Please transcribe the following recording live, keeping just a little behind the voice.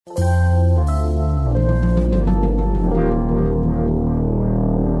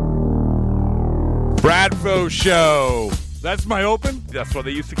Show. That's my open? That's what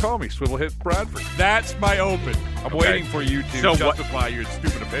they used to call me, Swivel Hits Bradford. That's my open. I'm waiting for you to justify your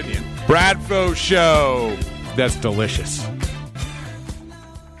stupid opinion. Bradfo Show. That's delicious.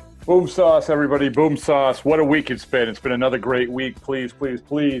 Boom sauce, everybody. Boom sauce. What a week it's been. It's been another great week. Please, please,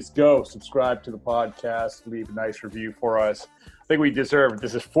 please go subscribe to the podcast. Leave a nice review for us. I think we deserve it.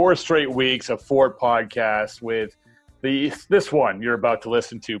 This is 4 straight weeks of 4 podcasts with this one you're about to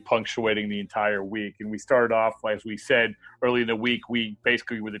listen to punctuating the entire week. And we started off, as we said early in the week, we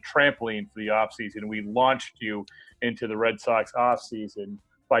basically were the trampoline for the offseason. We launched you into the Red Sox offseason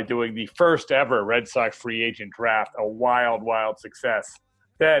by doing the first ever Red Sox free agent draft, a wild, wild success.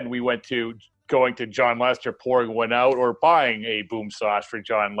 Then we went to going to John Lester, pouring one out, or buying a boom sauce for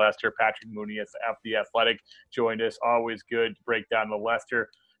John Lester. Patrick Mooney at The Athletic joined us. Always good to break down the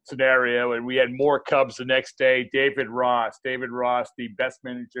Lester scenario. And we had more Cubs the next day. David Ross, the best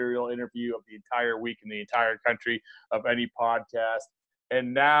managerial interview of the entire week in the entire country of any podcast.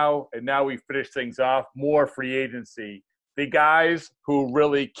 And now we finish things off. More free agency. The guys who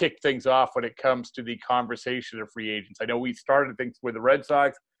really kick things off when it comes to the conversation of free agents. I know we started things with the Red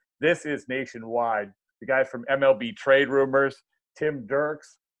Sox. This is nationwide. The guys from MLB Trade Rumors, Tim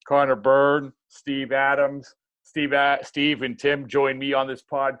Dirks, Connor Byrne, Steve Adams. Steve and Tim joined me on this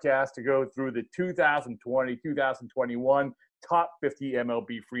podcast to go through the 2020-2021 top 50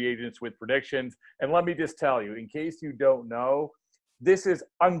 MLB free agents with predictions. And let me just tell you, in case you don't know, this is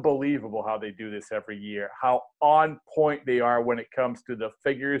unbelievable how they do this every year, how on point they are when it comes to the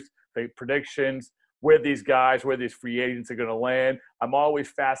figures, the predictions, where these free agents are going to land. I'm always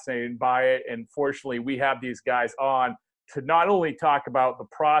fascinated by it. And fortunately, we have these guys on to not only talk about the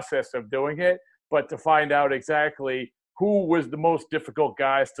process of doing it, but to find out exactly who was the most difficult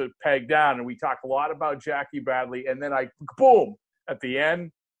guys to peg down. And we talk a lot about Jackie Bradley. And then at the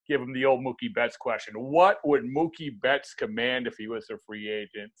end, give him the old Mookie Betts question. What would Mookie Betts command if he was a free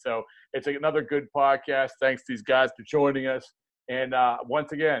agent? So it's another good podcast. Thanks to these guys for joining us. And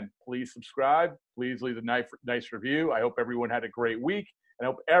once again, please subscribe. Please leave a nice review. I hope everyone had a great week. And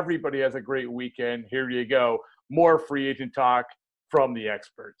I hope everybody has a great weekend. Here you go. More free agent talk from the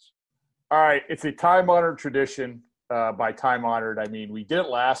experts. All right, it's a time-honored tradition. By time-honored, I mean we did it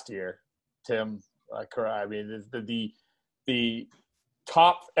last year, Tim. I mean the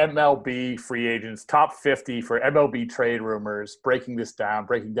top MLB free agents, top 50 for MLB Trade Rumors, breaking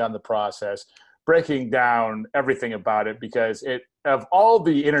down the process, breaking down everything about it, because of all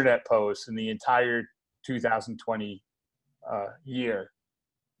the internet posts in the entire 2020 year,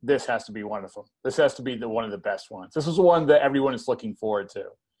 this has to be one of them. This has to be one of the best ones. This is the one that everyone is looking forward to.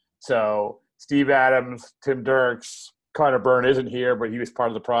 So Steve Adams, Tim Dirks, Connor Byrne isn't here, but he was part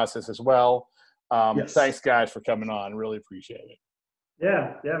of the process as well. Yes. Thanks, guys, for coming on. Really appreciate it.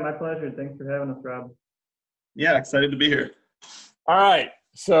 Yeah, my pleasure. Thanks for having us, Rob. Yeah, excited to be here. All right.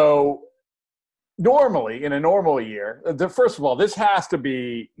 So normally, in a normal year, first of all, this has to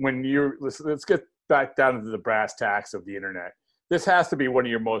be let's get back down to the brass tacks of the internet. This has to be one of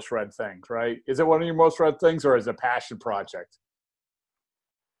your most read things, right? Is it one of your most read things, or is it a passion project?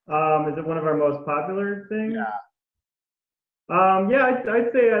 Is it one of our most popular things? Yeah.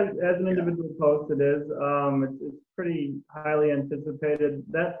 I'd say as an individual post, it is. It's pretty highly anticipated.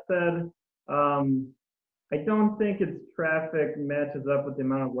 That said, I don't think its traffic matches up with the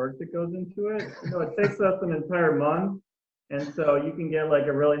amount of work that goes into it. It takes us an entire month, and so you can get like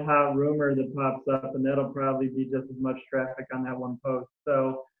a really hot rumor that pops up, and that'll probably be just as much traffic on that one post.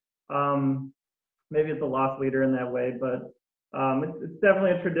 So maybe it's a loss leader in that way, but it's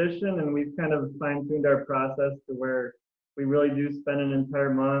definitely a tradition, and we've kind of fine-tuned our process to where we really do spend an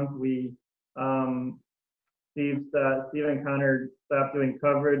entire month. Steve and Connor stopped doing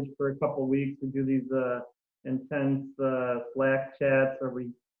coverage for a couple weeks to do these intense Slack chats where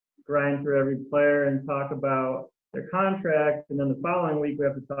we grind through every player and talk about their contract, and then the following week we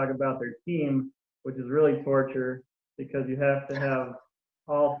have to talk about their team, which is really torture because you have to have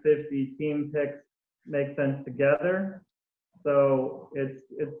all 50 team picks make sense together. So it's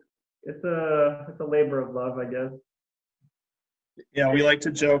a labor of love, I guess. Yeah, we like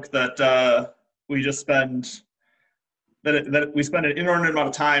to joke that we just spend that we spend an inordinate amount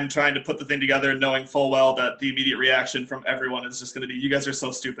of time trying to put the thing together, knowing full well that the immediate reaction from everyone is just going to be, "You guys are so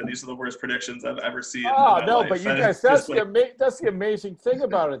stupid. These are the worst predictions I've ever seen." Oh no, but you guys, that's the amazing thing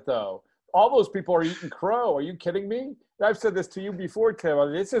about it, though. All those people are eating crow. Are you kidding me? I've said this to you before,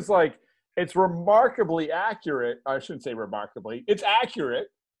 Tim. This is like, it's remarkably accurate. I shouldn't say remarkably. It's accurate.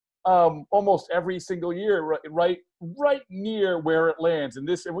 Almost every single year, right near where it lands. And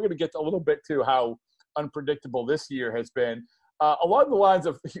we're going to get a little bit to how unpredictable this year has been. Along the lines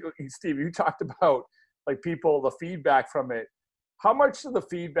of, Steve, you talked about like people, the feedback from it. How much of the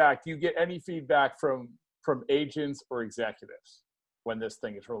feedback, do you get any feedback from agents or executives when this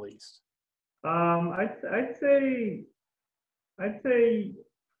thing is released? I'd say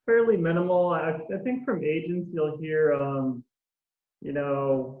fairly minimal. I think from agents you'll hear, you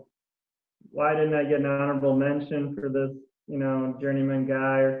know, why didn't I get an honorable mention for this, you know, journeyman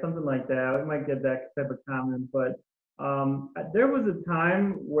guy or something like that. We might get that type of comment, but there was a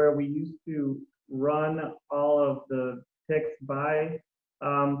time where we used to run all of the picks by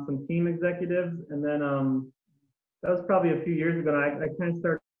some team executives, and then that was probably a few years ago, and I kind of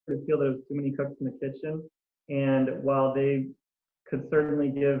started to feel there was too many cooks in the kitchen. And while they could certainly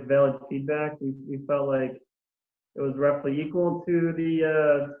give valid feedback, we felt like it was roughly equal to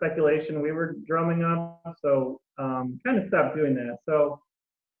the speculation we were drumming up. So kind of stopped doing that. So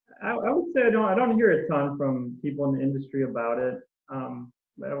I would say I don't hear a ton from people in the industry about it.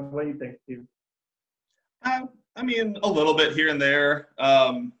 What do you think, Steve? I mean, a little bit here and there.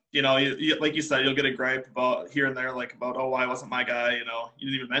 You know, like you said, you'll get a gripe about here and there, like about, oh, why wasn't my guy? You know, you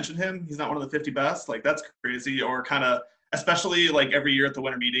didn't even mention him. He's not one of the 50 best. Like, that's crazy. Or kind of, especially like every year at the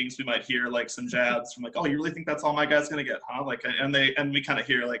winter meetings, we might hear like some jabs from like, oh, you really think that's all my guy's gonna get, huh? Like, and we kind of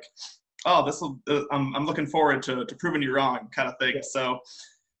hear like, oh, this will. I'm looking forward to proving you wrong, kind of thing. Yeah. So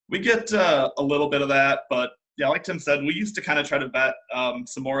we get a little bit of that, but yeah, like Tim said, we used to kind of try to vet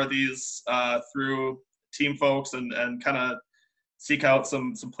some more of these through team folks and kind of seek out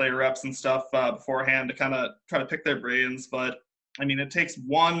some player reps and stuff beforehand to kind of try to pick their brains. But I mean, it takes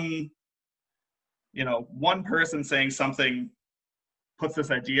one person saying something puts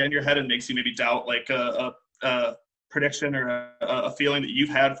this idea in your head and makes you maybe doubt like a prediction or a feeling that you've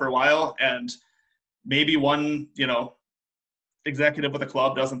had for a while. And maybe one, you know, executive with a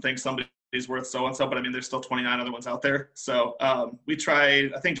club doesn't think somebody's worth so-and-so, but I mean, there's still 29 other ones out there. So we try,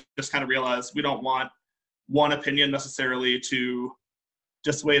 I think, just kind of realize we don't want one opinion necessarily to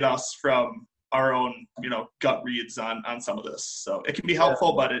dissuade us from our own, you know, gut reads on some of this. So it can be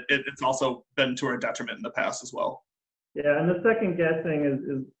helpful, but it's also been to our detriment in the past as well. Yeah, and the second guessing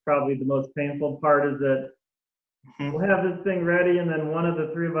is probably the most painful part, is that we'll have this thing ready, and then one of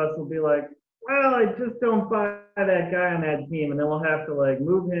the three of us will be like, well, I just don't buy that guy on that team, and then we'll have to like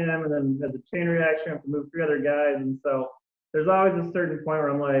move him, and then as a chain reaction, have to move 3 other guys. And so there's always a certain point where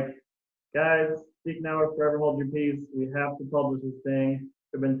I'm like, guys, speak now or forever hold your peace. We have to publish this thing.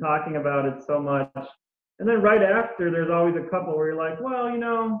 We've been talking about it so much. And then right after, there's always a couple where you're like, well, you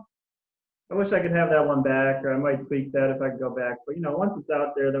know, I wish I could have that one back, or I might tweak that if I could go back. But, you know, once it's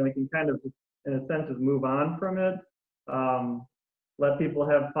out there, then we can kind of, in a sense, just move on from it. Let people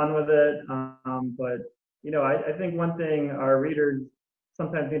have fun with it. But, you know, I think one thing our readers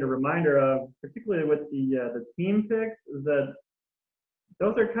sometimes need a reminder of, particularly with the team picks, is that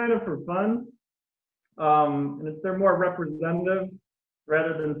those are kind of for fun. And they're more representative,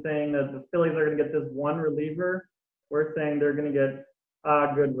 rather than saying that the Phillies are going to get this one reliever. We're saying they're going to get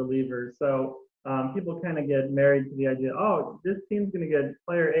a good reliever. So people kind of get married to the idea, oh, this team's going to get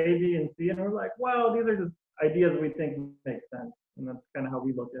player A, B, and C. And we're like, well, these are just ideas we think make sense. And that's kind of how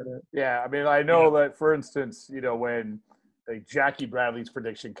we look at it. Yeah, I mean, I know that, for instance, you know, when like Jackie Bradley's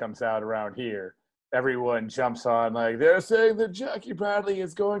prediction comes out around here, everyone jumps on like, they're saying that Jackie Bradley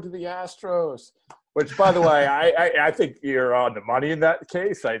is going to the Astros. Which, by the way, I think you're on the money in that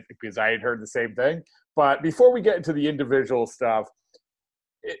case, because I had heard the same thing. But before we get into the individual stuff,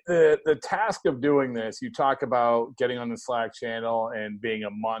 the task of doing this, you talk about getting on the Slack channel and being a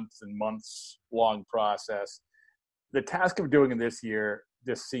months and months long process. The task of doing it this year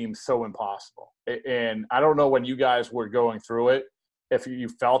just seems so impossible. And I don't know when you guys were going through it, if you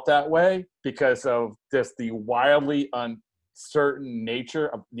felt that way because of just the wildly uncertain nature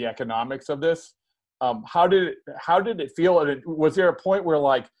of the economics of this. How did it feel? And was there a point where,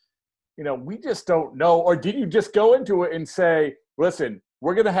 like, you know, we just don't know, or did you just go into it and say, listen,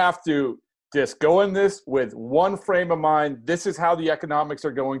 we're going to have to just go in this with one frame of mind. This is how the economics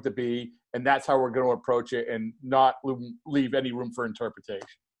are going to be, and that's how we're going to approach it, and not leave any room for interpretation?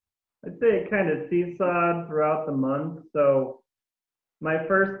 I'd say it kind of seesawed throughout the month. So my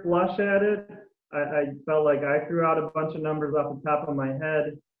first blush at it, I felt like I threw out a bunch of numbers off the top of my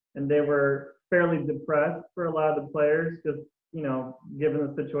head, and they were fairly depressed for a lot of the players, just, you know, given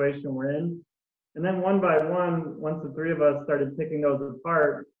the situation we're in. And then one by one, once the three of us started picking those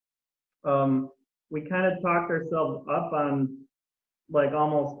apart, we kind of talked ourselves up on like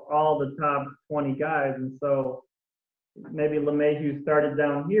almost all the top 20 guys. And so maybe LeMahieu started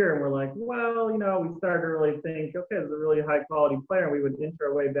down here, and we're like, well, you know, we started to really think, okay, this is a really high quality player. And we would inch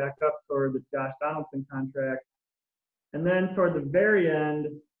our way back up toward the Josh Donaldson contract. And then toward the very end,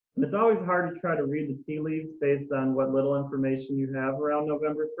 And it's always hard to try to read the tea leaves based on what little information you have around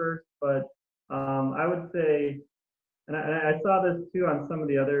November 1st. But I would say, and I saw this too on some of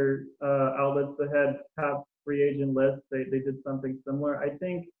the other outlets that had top free agent lists. They did something similar. I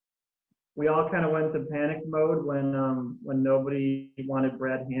think we all kind of went into panic mode when nobody wanted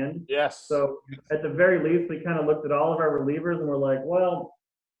Brad Hand. Yes. So at the very least, we kind of looked at all of our relievers and we're like, well,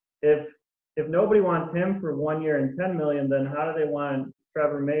 if nobody wants him for 1 year and $10 million, then how do they want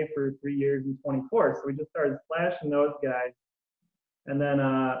Trevor May for 3 years and 24? So we just started slashing those guys, and then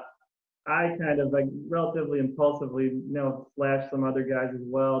I kind of like relatively impulsively, slashed some other guys as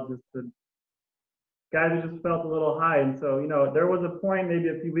well, just to guys who just felt a little high. And so, there was a point maybe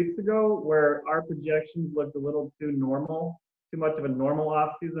a few weeks ago where our projections looked a little too much of a normal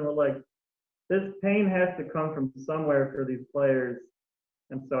offseason. We're like, this pain has to come from somewhere for these players.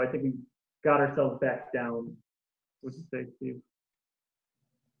 And so I think we got ourselves back down. Would you say, Steve?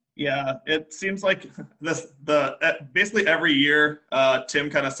 Yeah, it seems like basically every year, Tim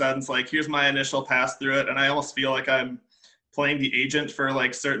kind of says like, here's my initial pass through it. And I almost feel like I'm playing the agent for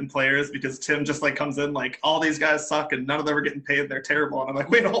like certain players, because Tim just like comes in like, all these guys suck and none of them are getting paid. They're terrible. And I'm like,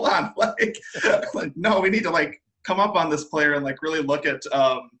 wait, hold on. Like no, we need to like come up on this player and like really look at, so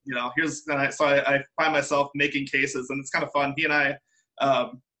I find myself making cases, and it's kind of fun. He and I,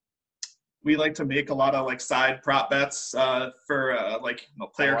 we like to make a lot of like side prop bets for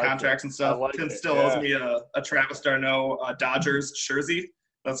player contracts and stuff. Tim still owes me a Travis d'Arnaud Dodgers jersey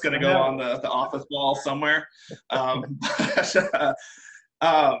that's going to go on the office wall somewhere.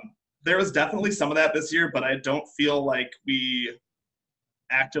 There was definitely some of that this year, but I don't feel like we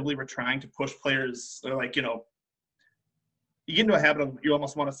actively were trying to push players, or like, you get into a habit of, you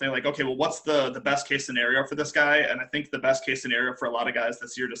almost want to say like, okay, well, what's the best case scenario for this guy? And I think the best case scenario for a lot of guys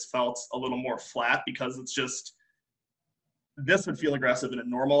this year just felt a little more flat, because it's just, this would feel aggressive in a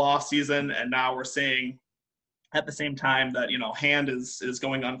normal off season. And now we're saying at the same time that, Hand is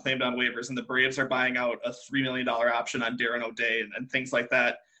going unclaimed on waivers, and the Braves are buying out a $3 million option on Darren O'Day and things like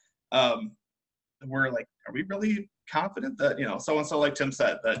that. We're like, are we really confident that, so-and-so, like Tim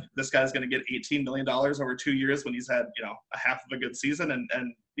said, that this guy's going to get $18 million over 2 years when he's had, a half of a good season? And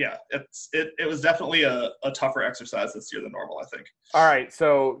yeah, it was definitely a tougher exercise this year than normal, I think. All right.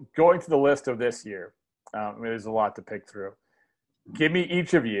 So going to the list of this year, there's a lot to pick through. Give me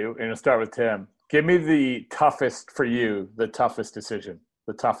each of you, and I'll start with Tim. Give me the toughest decision,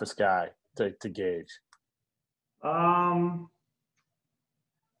 the toughest guy to gauge. Let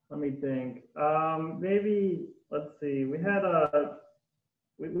me think. Maybe, let's see. We had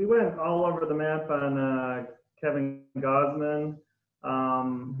we went all over the map on Kevin Gausman.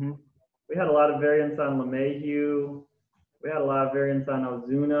 We had a lot of variance on LeMahieu. We had a lot of variance on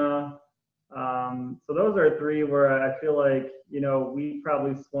Ozuna. So those are three where I feel like, we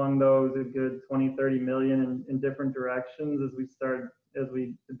probably swung those a good 20, 30 million in different directions as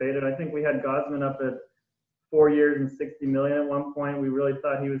we debated. I think we had Gausman up at 4 years and 60 million at one point. We really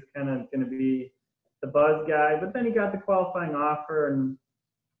thought he was kind of going to be the buzz guy, but then he got the qualifying offer, and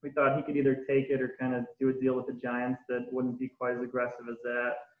we thought he could either take it or kind of do a deal with the Giants that wouldn't be quite as aggressive as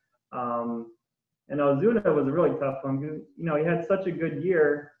that. And Ozuna was a really tough one. He had such a good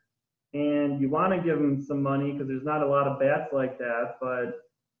year, and you want to give him some money because there's not a lot of bats like that, but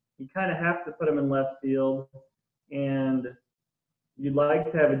you kind of have to put him in left field, and you'd like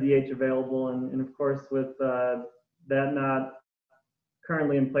to have a DH available, and of course with that not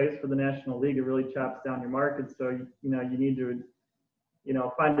currently in place for the National League, it really chops down your market. So you need to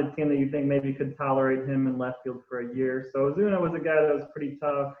find a team that you think maybe could tolerate him in left field for a year. So Ozuna was a guy that was pretty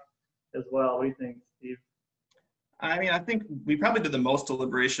tough as well. What do you think, Steve? I mean, I think we probably did the most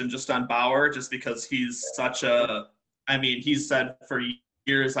deliberation just on Bauer, just because he's he's said for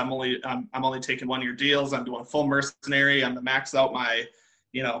years, I'm only taking 1 year deals. I'm doing full mercenary. I'm to max out my,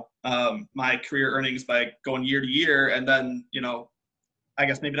 my career earnings by going year to year. And then, I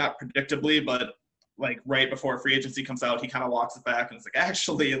guess maybe not predictably, but like right before free agency comes out, he kind of walks it back and it's like,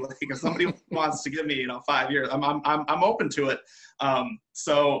 actually, like if somebody wants to give me, 5 years, I'm open to it.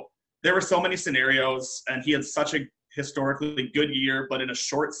 So there were so many scenarios, and he had such a historically good year, but in a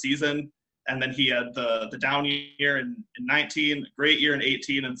short season. And then he had the down year in 19, great year in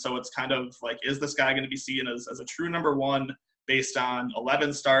 18. And so it's kind of like, is this guy going to be seen as a true number one based on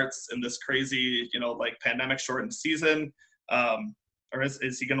 11 starts in this crazy, pandemic shortened season? Or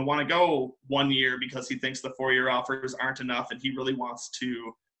is he going to want to go 1 year because he thinks the 4 year offers aren't enough, and he really wants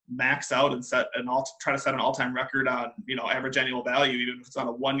to max out and try to set an all-time record on, average annual value, even if it's on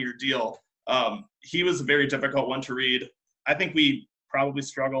a 1 year deal? He was a very difficult one to read. I think we probably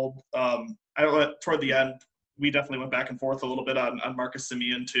struggled. Toward the end, we definitely went back and forth a little bit on Marcus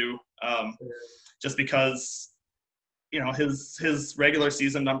Semien too, just because, his regular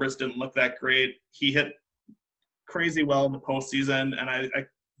season numbers didn't look that great. He hit crazy well in the postseason, and I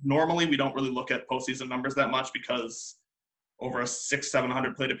normally we don't really look at postseason numbers that much because over a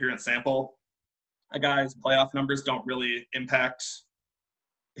 600-700 plate appearance sample, a guy's playoff numbers don't really impact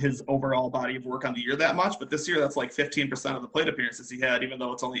his overall body of work on the year that much. But this year, that's like 15% of the plate appearances he had, even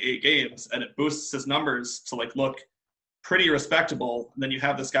though it's only 8 games, and it boosts his numbers to look pretty respectable. And then you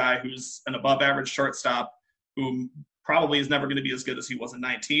have this guy who's an above average shortstop who probably is never going to be as good as he was in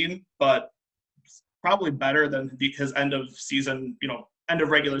 19, but probably better than his end of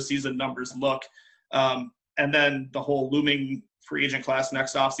regular season numbers look. And then the whole looming free agent class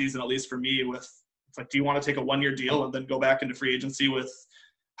next offseason, at least for me, do you want to take a 1-year deal and then go back into free agency with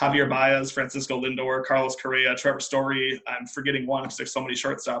Javier Baez, Francisco Lindor, Carlos Correa, Trevor Story? I'm forgetting one because there's so many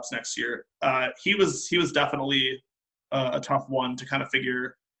shortstops next year. He was definitely a tough one to kind of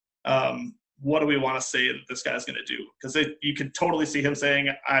figure what do we want to say that this guy's going to do? Because you could totally see him saying,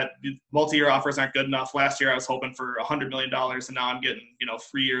 multi-year offers aren't good enough. Last year I was hoping for $100 million, and now I'm getting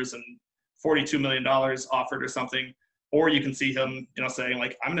 3 years and $42 million offered or something. Or you can see him, saying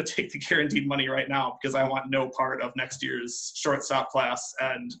I'm going to take the guaranteed money right now because I want no part of next year's shortstop class.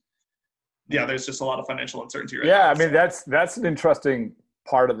 And yeah, there's just a lot of financial uncertainty right now. Yeah, I mean, that's an interesting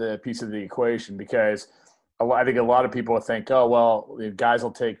part of the piece of the equation, because I think a lot of people think, oh, well, the guys will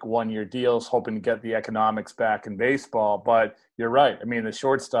take 1-year deals hoping to get the economics back in baseball. But you're right. I mean, the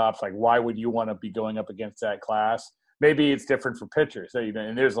shortstops, why would you want to be going up against that class? Maybe it's different for pitchers.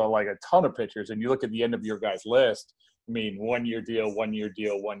 And there's a ton of pitchers. And you look at the end of your guys' list, I mean, 1-year deal, 1-year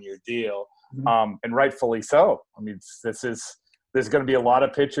deal, 1-year deal. Mm-hmm. And rightfully so. I mean, there's going to be a lot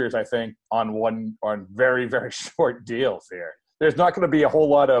of pitchers, I think, on very, very short deals here. There's not going to be a whole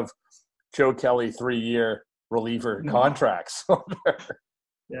lot of Joe Kelly 3-year reliever contracts.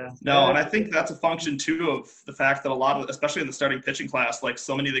 Yeah. No, and I think that's a function too of the fact that a lot of, especially in the starting pitching class,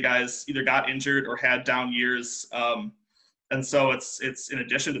 so many of the guys either got injured or had down years. And so it's in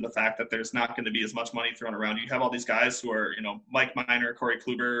addition to the fact that there's not going to be as much money thrown around. You have all these guys who are, Mike Minor, Corey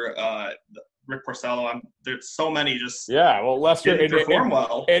Kluber, Rick Porcello. There's so many just Lester didn't perform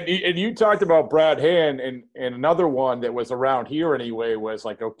well. And you talked about Brad Hand, and another one that was around here anyway was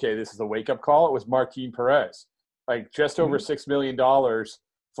okay, this is a wake up call. It was Martin Perez, just over $6 million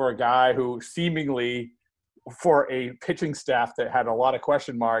for a guy who seemingly, for a pitching staff that had a lot of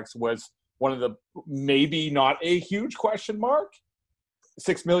question marks, was one of the maybe not a huge question mark.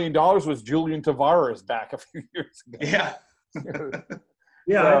 $6 million was Julian Tavares back a few years ago. Yeah.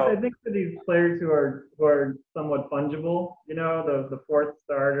 Yeah, I think for these players who are somewhat fungible, the fourth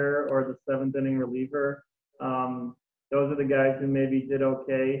starter or the 7th inning reliever, those are the guys who maybe did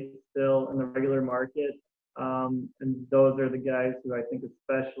okay still in the regular market. And those are the guys who I think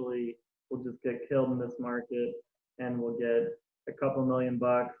especially will just get killed in this market and will get a couple $1 million,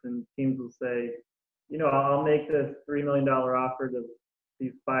 and teams will say, I'll make this $3 million offer to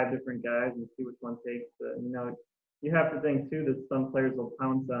these 5 different guys and see which one takes it. You have to think too that some players will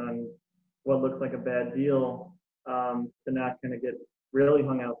pounce on what looks like a bad deal to not kind of get really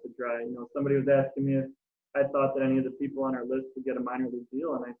hung out to dry. Somebody was asking me if I thought that any of the people on our list would get a minor league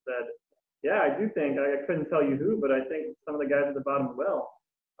deal, and I said, yeah, I do think. I couldn't tell you who, but I think some of the guys at the bottom will.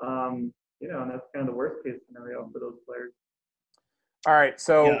 And that's kind of the worst case scenario for those players. All right,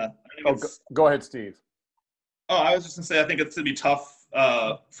 so go ahead, Steve. Oh, I was just going to say, I think it's going to be tough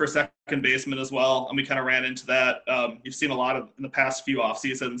for second baseman as well, and we kind of ran into that. You've seen a lot of, in the past few off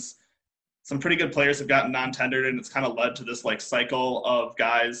seasons, some pretty good players have gotten non-tendered, and it's kind of led to this cycle of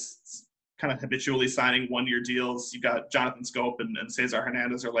guys kind of habitually signing 1-year deals. You've got Jonathan Scope and Cesar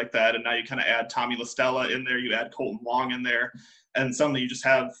Hernandez are like that, and now you kind of add Tommy La Stella in there, you add Colton Wong in there, and suddenly you just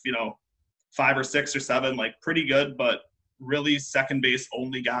have 5 or 6 or 7 pretty good but really second base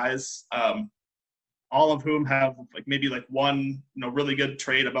only guys, all of whom have maybe one really good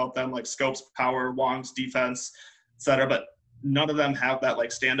trait about them, like Scope's power, Wong's defense, etc. But none of them have that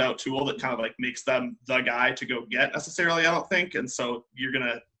standout tool that kind of makes them the guy to go get necessarily, I don't think. And so you're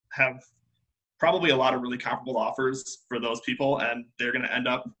gonna have probably a lot of really comparable offers for those people, and they're gonna end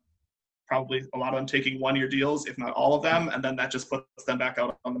up probably a lot of them taking 1-year deals, if not all of them, and then that just puts them back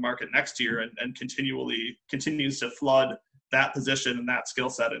out on the market next year and continues to flood that position and that skill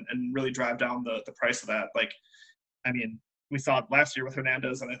set and really drive down the price of that. We saw it last year with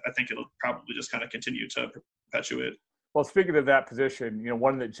Hernandez, and I think it'll probably just kind of continue to perpetuate. Well, speaking of that position,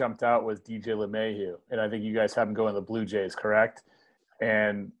 one that jumped out was DJ LeMahieu, and I think you guys have him going to the Blue Jays, correct?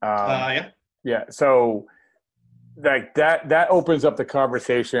 And yeah. Yeah. So like that opens up the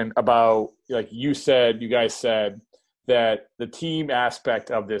conversation about, like you guys said that the team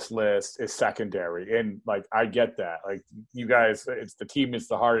aspect of this list is secondary, and like I get that. Like you guys, it's the team is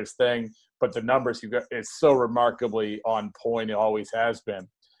the hardest thing, but the numbers you got is so remarkably on point. It always has been.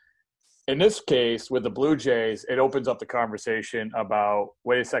 In this case, with the Blue Jays, it opens up the conversation about,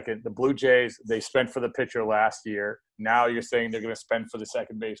 wait a second, the Blue Jays, they spent for the pitcher last year. Now you're saying they're going to spend for the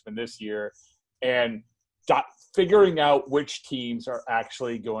second baseman this year. And figuring out which teams are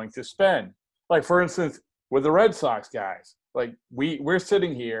actually going to spend. Like, for instance, with the Red Sox guys, like we're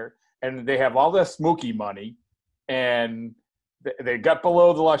sitting here and they have all this Mookie money and they got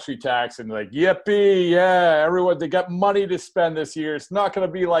below the luxury tax and like, yippee, yeah, everyone, they got money to spend this year. It's not going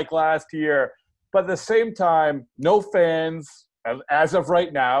to be like last year. But at the same time, no fans, as of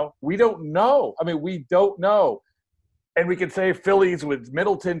right now, we don't know. I mean, we don't know. And we can say Phillies with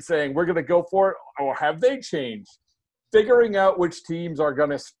Middleton saying we're going to go for it, or have they changed? Figuring out which teams are going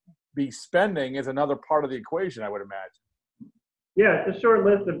to be spending is another part of the equation, I would imagine. Yeah, it's a short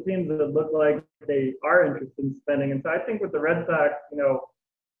list of teams that look like they are interested in spending. And so I think with the Red Sox,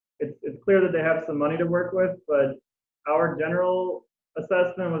 it's clear that they have some money to work with, but our general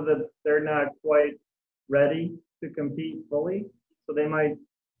assessment was that they're not quite ready to compete fully. So they might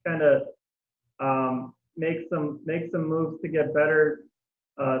kind of make some moves to get better,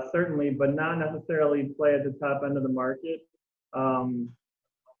 certainly, but not necessarily play at the top end of the market.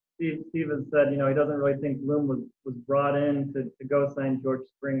 Steve has said, he doesn't really think Bloom was brought in to go sign George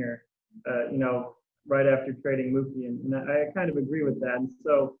Springer, right after trading Mookie, and I kind of agree with that. And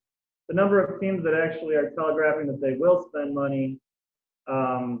so the number of teams that actually are telegraphing that they will spend money,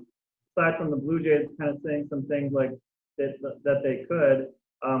 aside from the Blue Jays kind of saying some things like that they could,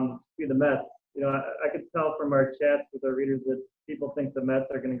 be the Mets. I could tell from our chats with our readers that people think the Mets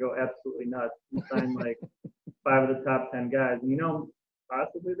are going to go absolutely nuts and sign like 5 of the top 10 guys. And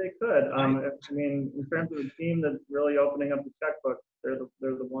possibly they could. In terms of a team that's really opening up the checkbook, they're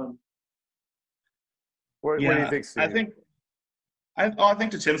the ones. What do you think, Steve? I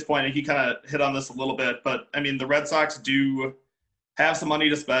think to Tim's point, he kind of hit on this a little bit, but the Red Sox do have some money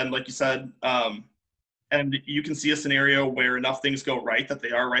to spend, like you said, and you can see a scenario where enough things go right that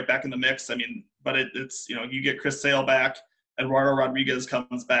they are right back in the mix. But it's you get Chris Sale back, Eduardo Rodriguez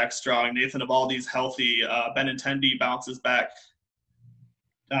comes back strong, Nathan Eovaldi's healthy, Benintendi bounces back.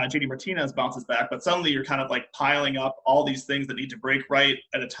 JD Martinez bounces back, but suddenly you're kind of like piling up all these things that need to break right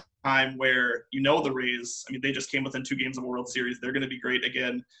at a time where the Rays, they just came within 2 games of a World Series. They're going to be great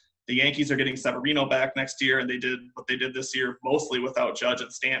again. The Yankees are getting Severino back next year, and they did what they did this year mostly without Judge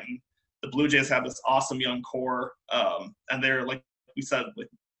and Stanton. The Blue Jays have this awesome young core, and they're, like we said, like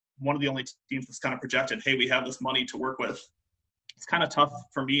one of the only teams that's kind of projected, hey, we have this money to work with. It's kind of tough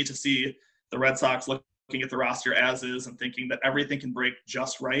for me to see the Red Sox looking at the roster as is and thinking that everything can break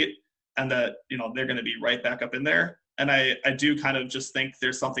just right and that they're going to be right back up in there. And I do kind of just think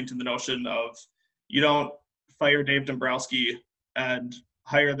there's something to the notion of you don't fire Dave Dombrowski and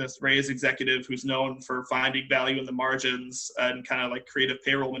hire this Rays executive who's known for finding value in the margins and kind of like creative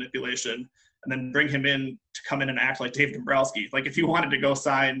payroll manipulation, and then bring him in to come in and act like Dave Dombrowski. Like if you wanted to go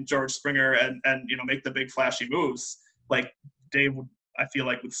sign George Springer and make the big flashy moves, like Dave I feel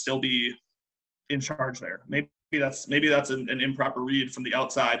like would still be in charge there. Maybe that's an improper read from the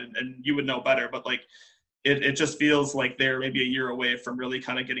outside, and you would know better, but like it just feels like they're maybe a year away from really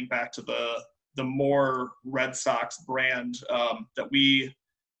kind of getting back to the more Red Sox brand that we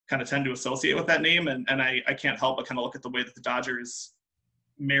kind of tend to associate with that name. And I can't help but kind of look at the way that the Dodgers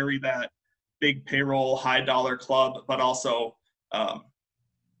marry that big payroll, high dollar club, but also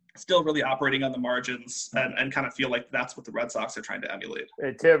still really operating on the margins and kind of feel like that's what the Red Sox are trying to emulate.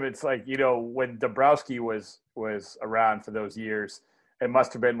 Hey, Tim, it's like, when Dombrowski was around for those years, it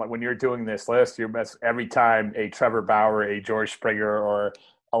must have been like when you're doing this list, every time a Trevor Bauer, a George Springer, or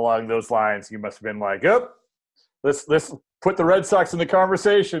along those lines, you must have been like, "Yep, let's put the Red Sox in the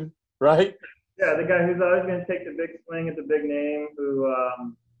conversation," right? Yeah, the guy who's always going to take the big swing at the big name, who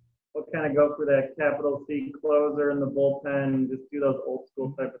will kind of go for that capital C closer in the bullpen and just do those old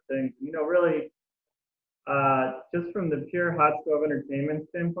school type of things. Really, just from the pure hot stove entertainment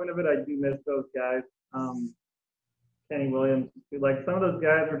standpoint of it, I do miss those guys. Kenny Williams, like some of those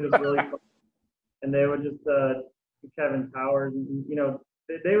guys were just really fun, and they would just Kevin Powers, and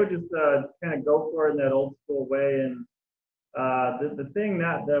they would just kind of go for it in that old school way. And the thing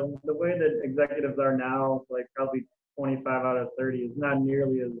that the way that executives are now, like probably 25 out of 30, is not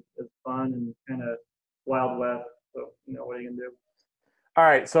nearly as fun and kind of Wild West. So what are you gonna do? All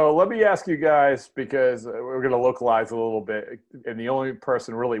right, so let me ask you guys, because we're going to localize a little bit, and the only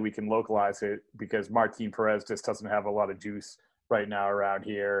person really we can localize it, because Martin Perez just doesn't have a lot of juice right now around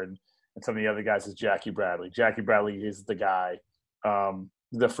here, and some of the other guys is Jackie Bradley. Jackie Bradley is the guy,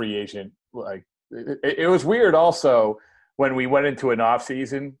 the free agent. Like it was weird also when we went into an off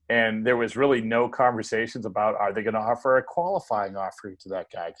season and there was really no conversations about are they going to offer a qualifying offer to that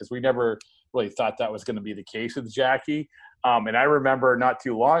guy, because we never really thought that was going to be the case with Jackie. And I remember not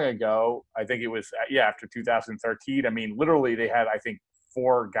too long ago, I think it was, after 2013, I mean, literally they had, I think,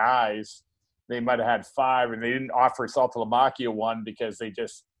 4 guys. They might have had 5, and they didn't offer Saltalamacchia one because they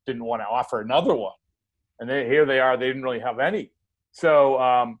just didn't want to offer another one. And here they are, they didn't really have any.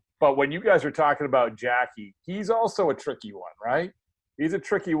 So, but when you guys are talking about Jackie, he's also a tricky one, right? He's a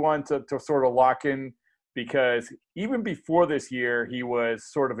tricky one to sort of lock in, because even before this year, he was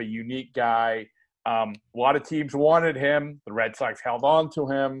sort of a unique guy. A lot of teams wanted him. The Red Sox held on to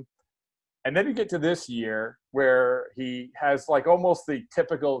him. And then you get to this year where he has like almost the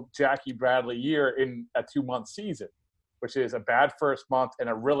typical Jackie Bradley year in a 2-month season, which is a bad first month and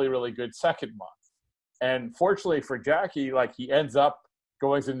a really, really good second month. And fortunately for Jackie, like he ends up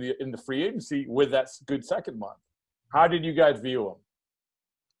going in the free agency with that good second month. How did you guys view him?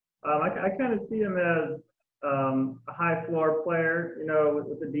 I kind of see him as a high floor player,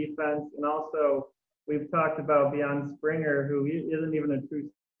 with the defense. And also we've talked about Beyond Springer, who isn't even a true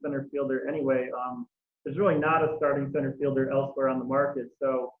center fielder anyway. There's really not a starting center fielder elsewhere on the market.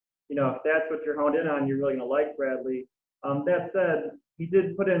 So, if that's what you're honed in on, you're really going to like Bradley. That said, he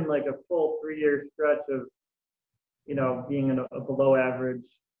did put in like a full 3-year stretch of, being a below average,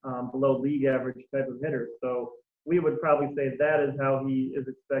 below league average type of hitter. So we would probably say that is how he is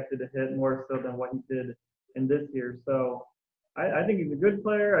expected to hit more so than what he did in this year. So I think he's a good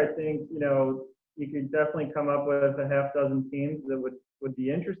player. I think, you could definitely come up with a half dozen teams that would be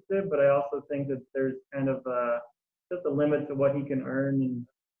interested, but I also think that there's kind of just a limit to what he can earn. And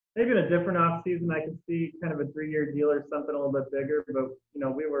maybe in a different offseason, I could see kind of a 3-year deal or something a little bit bigger, but,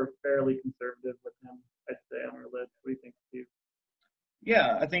 we were fairly conservative with him, I'd say, on our list. What do you think, Steve?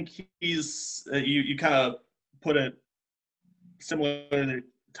 Yeah, I think he's you kind of put it similar to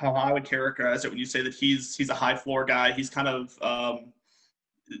how I would characterize it when you say that he's a high floor guy. He's kind of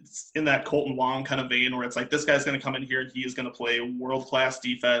it's in that Colton Wong kind of vein where it's like this guy's going to come in here and he is going to play world-class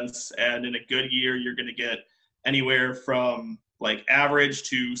defense, and in a good year you're going to get anywhere from like average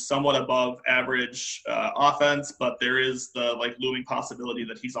to somewhat above average offense, but there is the like looming possibility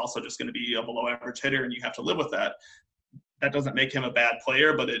that he's also just going to be a below average hitter, and you have to live with that. That doesn't make him a bad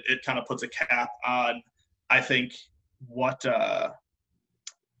player, but it kind of puts a cap on, I think, what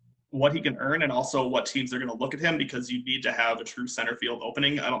he can earn, and also what teams are going to look at him, because you need to have a true center field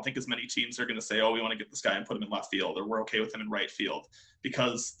opening. I don't think as many teams are going to say, oh, we want to get this guy and put him in left field, or we're okay with him in right field,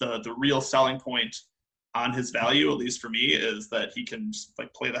 because the real selling point on his value, at least for me, is that he can just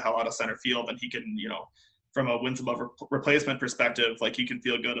like play the hell out of center field, and he can, from a wins above replacement perspective, like you can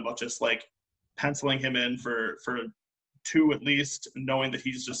feel good about just like penciling him in for 2 at least, knowing that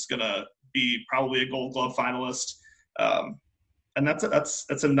he's just going to be probably a Gold Glove finalist. And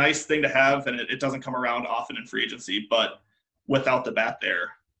that's a nice thing to have, and it doesn't come around often in free agency. But without the bat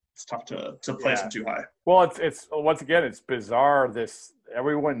there, it's tough to place him too high. Well, it's once again, it's bizarre.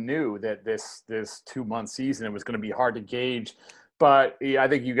 Everyone knew that this 2-month season, it was going to be hard to gauge. But I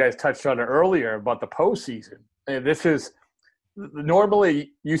think you guys touched on it earlier about the postseason. And this is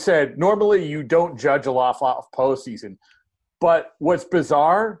normally you don't judge a lot off postseason. But what's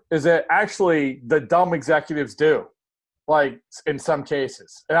bizarre is that actually the dumb executives do. Like in some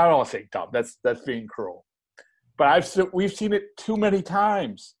cases, and I don't want to say dumb. That's being cruel. But we've seen it too many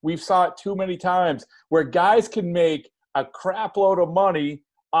times. We've saw it too many times where guys can make a crap load of money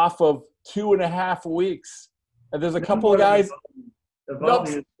off of 2.5 weeks. And there's a couple of guys.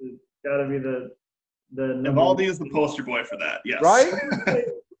 Evaldi has got to be the Evaldi is the poster boy for that. Yes. Right.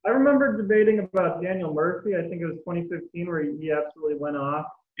 I remember debating about Daniel Murphy. I think it was 2015 where he absolutely went off.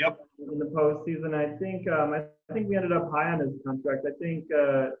 Yep. In the postseason, I think we ended up high on his contract. I think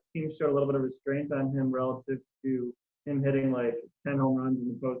teams showed a little bit of restraint on him relative to him hitting like 10 home runs in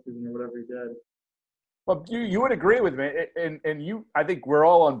the postseason or whatever he did. Well, you would agree with me, and I think we're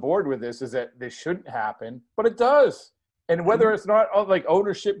all on board with this, is that this shouldn't happen, but it does. And whether it's not like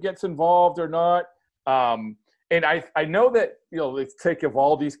ownership gets involved or not, and I know that, let's take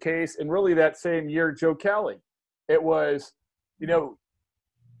Evaldi's case, and really that same year, Joe Kelly, it was,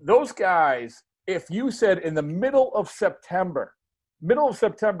 those guys, if you said in the middle of September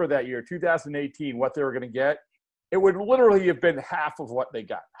that year, 2018, what they were going to get, it would literally have been half of what they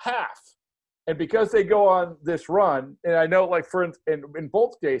got. Half. And because they go on this run, and I know, like, in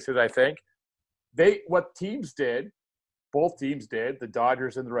both cases, I think, what teams did, both teams did, the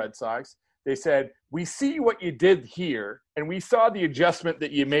Dodgers and the Red Sox, they said, we see what you did here, and we saw the adjustment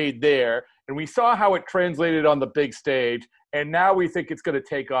that you made there, and we saw how it translated on the big stage, and now we think it's going to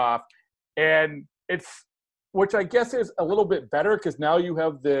take off. And which I guess is a little bit better because now you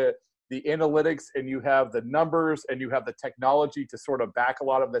have the analytics and you have the numbers and you have the technology to sort of back a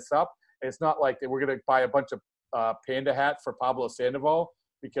lot of this up. And it's not like we're going to buy a bunch of panda hats for Pablo Sandoval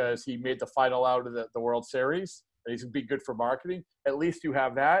because he made the final out of the World Series. And he's going to be good for marketing. At least you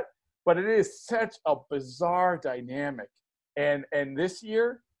have that. But it is such a bizarre dynamic. And this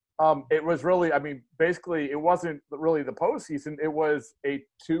year, it was really, I mean, basically, it wasn't really the postseason. It was a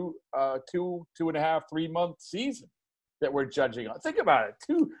 2.5, 3 month season that we're judging on. Think about it,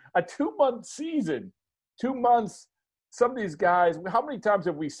 a 2 month season, 2 months. Some of these guys, how many times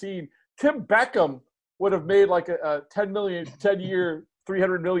have we seen Tim Beckham would have made like a 10-year,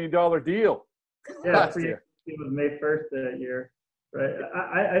 $300 million deal? Yeah, last year. It was May 1st that year, right?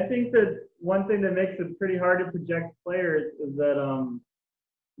 I think that one thing that makes it pretty hard to project players is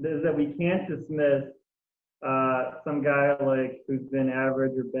that we can't dismiss some guy like who's been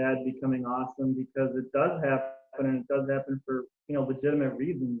average or bad becoming awesome, because it does happen, and it does happen for legitimate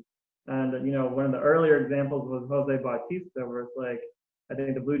reasons. And one of the earlier examples was Jose Bautista, where it's like I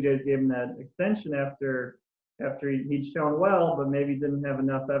think the Blue Jays gave him that extension after he'd shown well, but maybe didn't have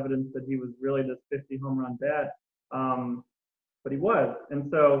enough evidence that he was really this 50 home run bat. But he was, and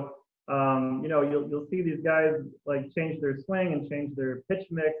so you'll see these guys like change their swing and change their pitch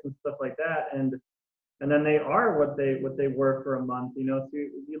mix and stuff like that, and then they are what they were for a month. So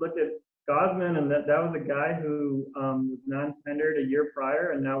you look at Gausman, and that was a guy who was non-tendered a year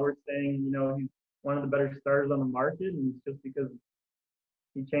prior, and now we're saying he's one of the better starters on the market, and it's just because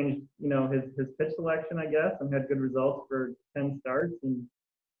he changed his pitch selection, I guess, and had good results for 10 starts. And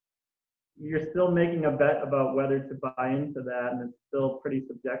you're still making a bet about whether to buy into that, and it's still pretty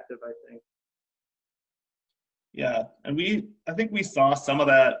subjective, I think. Yeah, and I think we saw some of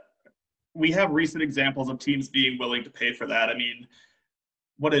that. We have recent examples of teams being willing to pay for that. I mean,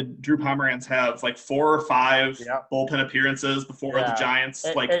 what did Drew Pomeranz have? Like 4 or 5 bullpen appearances before the Giants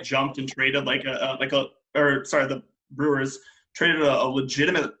jumped and traded the Brewers traded a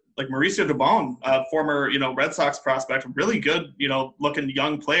legitimate, like, Mauricio Dubon, former Red Sox prospect, really good looking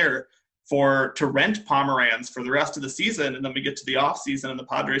young player, to rent Pomeranz for the rest of the season. And then we get to the offseason and the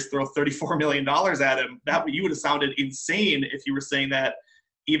Padres throw $34 million at him. That you would have sounded insane if you were saying that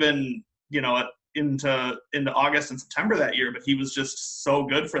even into August and September that year, but he was just so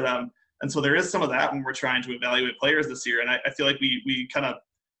good for them. And so there is some of that when we're trying to evaluate players this year. And I feel like we kind of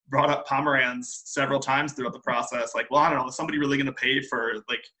brought up Pomeranz several times throughout the process. Like, well, I don't know, is somebody really going to pay for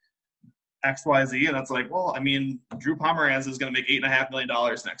like XYZ? And it's like, well, I mean, Drew Pomeranz is going to make $8.5 million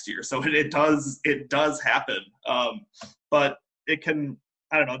next year. So it does happen. But it can,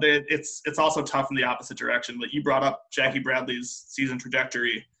 I don't know, it's also tough in the opposite direction. But you brought up Jackie Bradley's season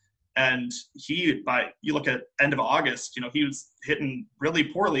trajectory. And you look at end of August, he was hitting really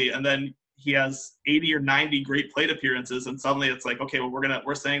poorly, and then he has 80 or 90 great plate appearances, and suddenly it's like, okay, well,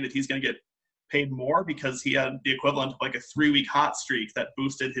 we're saying that he's going to get paid more because he had the equivalent of like a 3-week hot streak that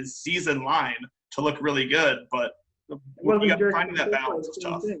boosted his season line to look really good. But finding that balance is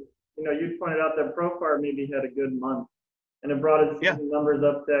tough. You pointed out that Profar maybe had a good month, and it brought his season numbers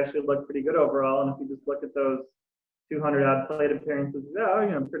up to actually look pretty good overall. And if you just look at those 200 odd plate appearances,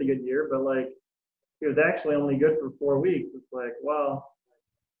 pretty good year, but like he was actually only good for 4 weeks. It's like, well,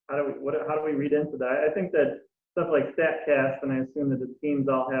 how do we read into that? I think that stuff like StatCast, and I assume that the teams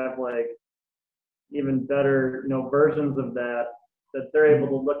all have like even better versions of that they're able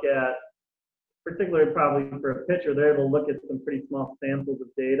to look at, particularly probably for a pitcher. They're able to look at some pretty small samples of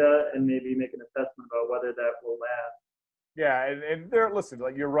data and maybe make an assessment about whether that will last. Yeah, and listen,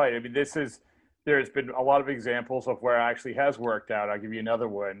 like, you're right. I mean, there's been a lot of examples of where it actually has worked out. I'll give you another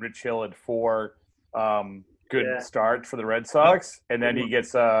one. Rich Hill had 4 good starts for the Red Sox, and then he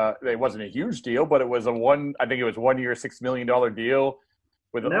gets it wasn't a huge deal, but it was I think it was 1 year, $6 million deal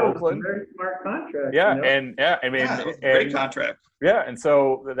with Oakland. Was a very smart contract. Yeah, and great contract. Yeah, and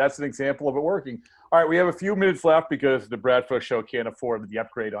so that's an example of it working. All right, we have a few minutes left because the Bradford Show can't afford the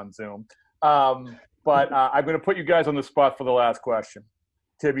upgrade on Zoom. But I'm going to put you guys on the spot for the last question.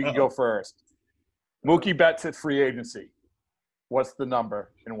 Tim, you can go first. Mookie Betts at free agency. What's the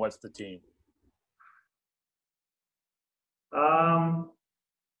number and what's the team?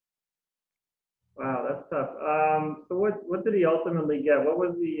 Wow, that's tough. So what did he ultimately get? What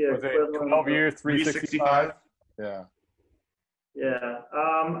was the was it 12 years, 365? Yeah. Yeah.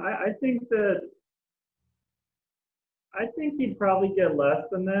 I think he'd probably get less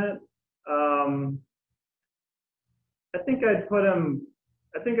than that. I think I'd put him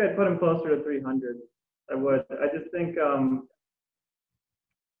closer to 300. I would. I just think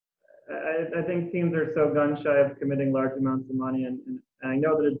I think teams are so gun shy of committing large amounts of money, and I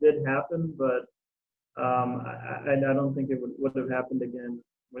know that it did happen, but I don't think it would have happened again.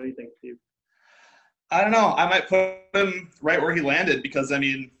 What do you think, Steve? I don't know. I might put him right where he landed because, I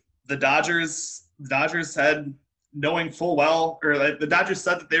mean, the Dodgers said, knowing full well, or the Dodgers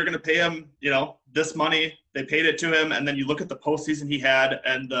said that they were going to pay him, this money. They paid it to him, and then you look at the postseason he had,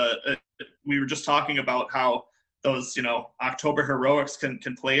 and we were just talking about how those, October heroics can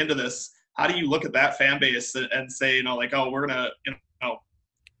play into this. How do you look at that fan base and say, oh, we're going to,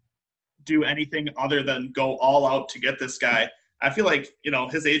 do anything other than go all out to get this guy? I feel like,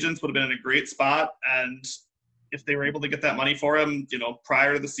 his agents would have been in a great spot, and if they were able to get that money for him,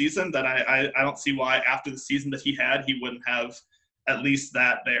 prior to the season, then I don't see why after the season that he had, he wouldn't have at least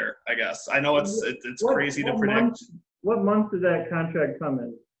that there, I guess. I know it's crazy to predict. What month did that contract come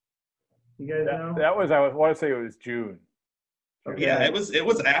in? You guys know? I want to say it was June. Okay. Yeah, it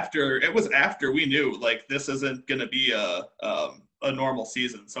was after we knew, like, this isn't going to be a normal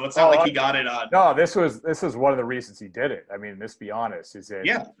season. So it's not like he got it on. No, this is one of the reasons he did it. I mean, let's be honest. Is that,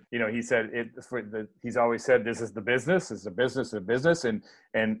 he said he's always said this is the business, it's a business, and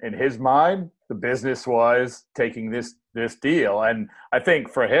in his mind, the business was taking this deal. And I think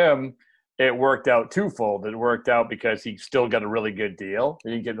for him, it worked out twofold. It worked out because he still got a really good deal.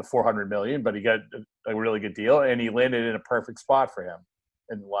 He didn't get the $400 million, but he got a really good deal, and he landed in a perfect spot for him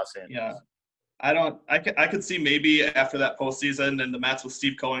in Los Angeles. Yeah. I could see maybe after that postseason and the Mets with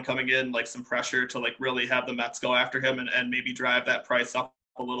Steve Cohen coming in, like, some pressure to, like, really have the Mets go after him and maybe drive that price up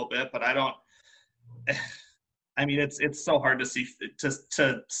a little bit. But it's so hard to say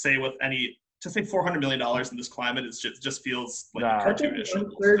 $400 million in this climate just feels like cartoonish.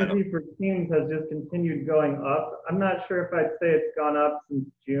 Uncertainty for teams has just continued going up. I'm not sure if I'd say it's gone up since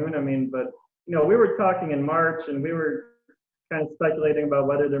June. I mean, but we were talking in March, and we were kind of speculating about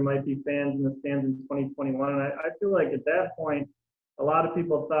whether there might be fans in the stands in 2021. And I feel like at that point, a lot of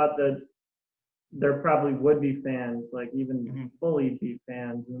people thought that there probably would be fans, like even fully be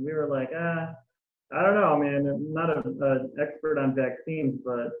fans. And we were like, I don't know, man. I'm not an expert on vaccines,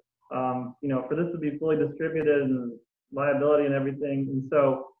 but for this to be fully distributed and liability and everything. And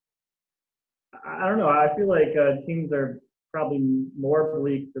so I don't know. I feel like teams are probably more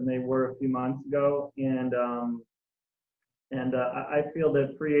bleak than they were a few months ago. And I feel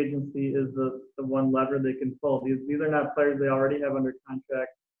that free agency is the one lever they can pull. These are not players they already have under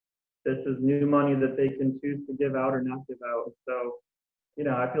contract. This is new money that they can choose to give out or not give out. So,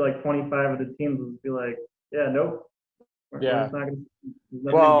 I feel like 25 of the teams would be like, yeah, nope. Yeah.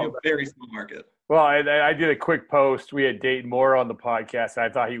 Well, very small market. Well, I did a quick post. We had Dayton Moore on the podcast. I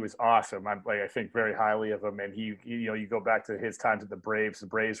thought he was awesome. I think very highly of him. And he, you go back to his times at the Braves. The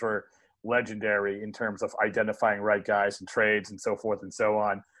Braves were legendary in terms of identifying right guys and trades and so forth and so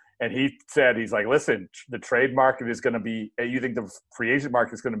on. And he said, he's like, listen, the trade market is going to be, you think the free agent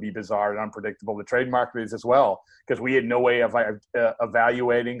market is going to be bizarre and unpredictable. The trade market is as well, because we had no way of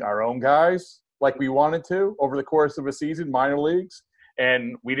evaluating our own guys like we wanted to over the course of a season, minor leagues.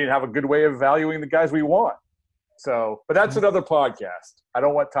 And we didn't have a good way of evaluating the guys we want. So, but that's another podcast. I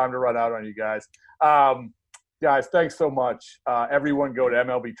don't want time to run out on you guys. Guys, thanks so much. Everyone go to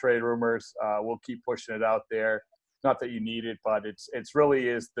MLB Trade Rumors. We'll keep pushing it out there. Not that you need it, but it's really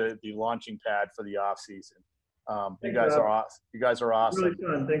is the launching pad for the off season. You guys are awesome. You guys are awesome. Really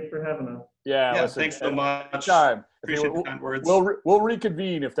fun. Thanks for having us. Yeah. Listen, thanks so much. Appreciate the kind words. We'll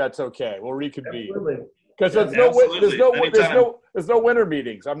reconvene if that's okay. We'll reconvene. Absolutely. Because there's no winter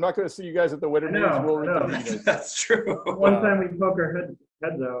meetings. I'm not going to see you guys at the winter meetings. We'll reconvene. That's true. One time we poke our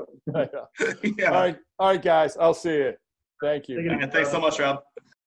heads out. Yeah. All right, guys. I'll see you. Thank you. And thanks so much, Rob.